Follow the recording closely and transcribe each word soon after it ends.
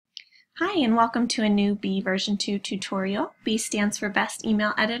Hi, and welcome to a new B version 2 tutorial. B stands for Best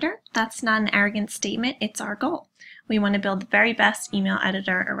Email Editor. That's not an arrogant statement, it's our goal. We want to build the very best email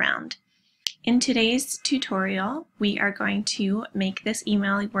editor around. In today's tutorial, we are going to make this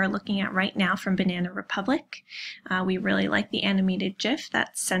email we're looking at right now from Banana Republic. We really like the animated GIF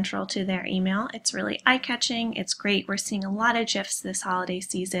that's central to their email. It's really eye-catching, it's great. We're seeing a lot of GIFs this holiday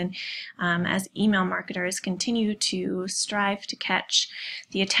season as email marketers continue to strive to catch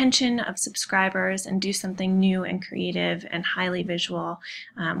the attention of subscribers and do something new and creative and highly visual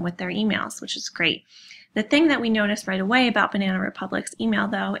with their emails, which is great. The thing that we noticed right away about Banana Republic's email,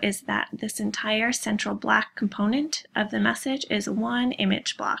 though, is that this entire central black component of the message is one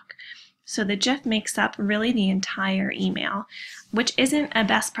image block. So the GIF makes up really the entire email, which isn't a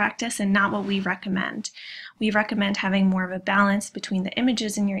best practice and not what we recommend. We recommend having more of a balance between the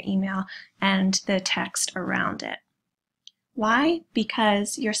images in your email and the text around it. Why?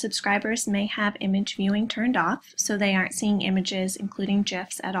 Because your subscribers may have image viewing turned off, so they aren't seeing images, including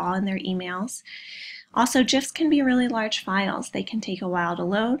GIFs, at all in their emails. Also, GIFs can be really large files. They can take a while to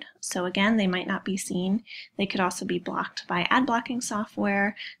load, so again, they might not be seen. They could also be blocked by ad blocking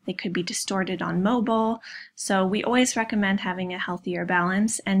software. They could be distorted on mobile. So we always recommend having a healthier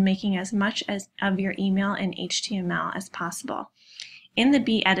balance and making as much of your email in HTML as possible. In the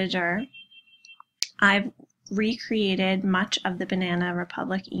B editor, I've recreated much of the Banana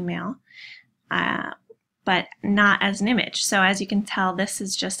Republic email, but not as an image. So as you can tell, this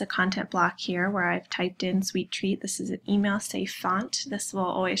is just a content block here where I've typed in Sweet Treat. This is an email safe font. This will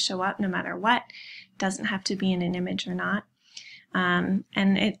always show up no matter what. It doesn't have to be in an image or not. And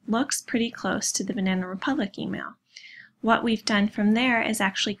it looks pretty close to the Banana Republic email. What we've done from there is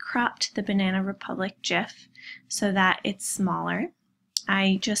actually cropped the Banana Republic GIF so that it's smaller.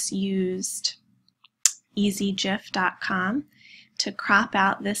 I just used easygif.com to crop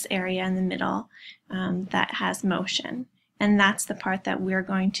out this area in the middle that has motion. And that's the part that we're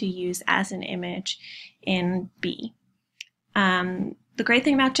going to use as an image in B. The great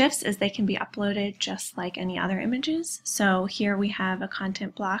thing about GIFs is they can be uploaded just like any other images. So here we have a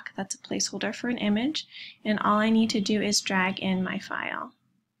content block that's a placeholder for an image, and all I need to do is drag in my file.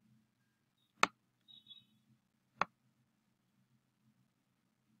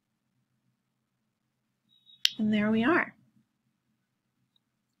 And there we are.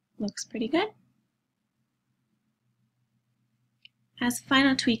 Looks pretty good. As a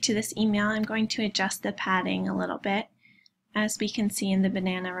final tweak to this email, I'm going to adjust the padding a little bit. As we can see in the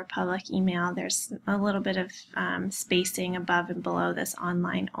Banana Republic email, there's a little bit of spacing above and below this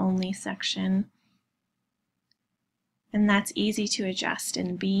online only section. And that's easy to adjust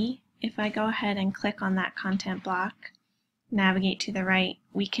in B. If I go ahead and click on that content block, navigate to the right,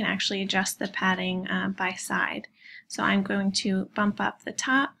 we can actually adjust the padding by side. So I'm going to bump up the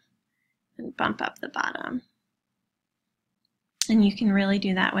top and bump up the bottom. And you can really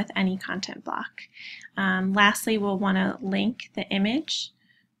do that with any content block. Lastly, we'll want to link the image.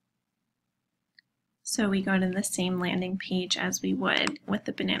 So we go to the same landing page as we would with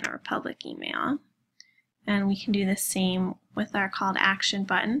the Banana Republic email. And we can do the same with our call to action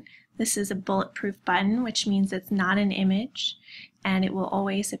button. This is a bulletproof button, which means it's not an image, and it will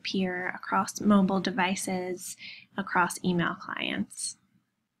always appear across mobile devices, across email clients.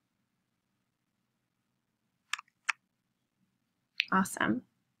 Awesome.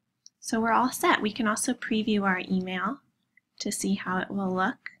 So we're all set. We can also preview our email to see how it will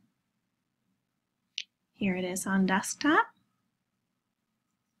look. Here it is on desktop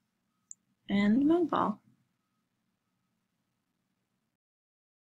and mobile.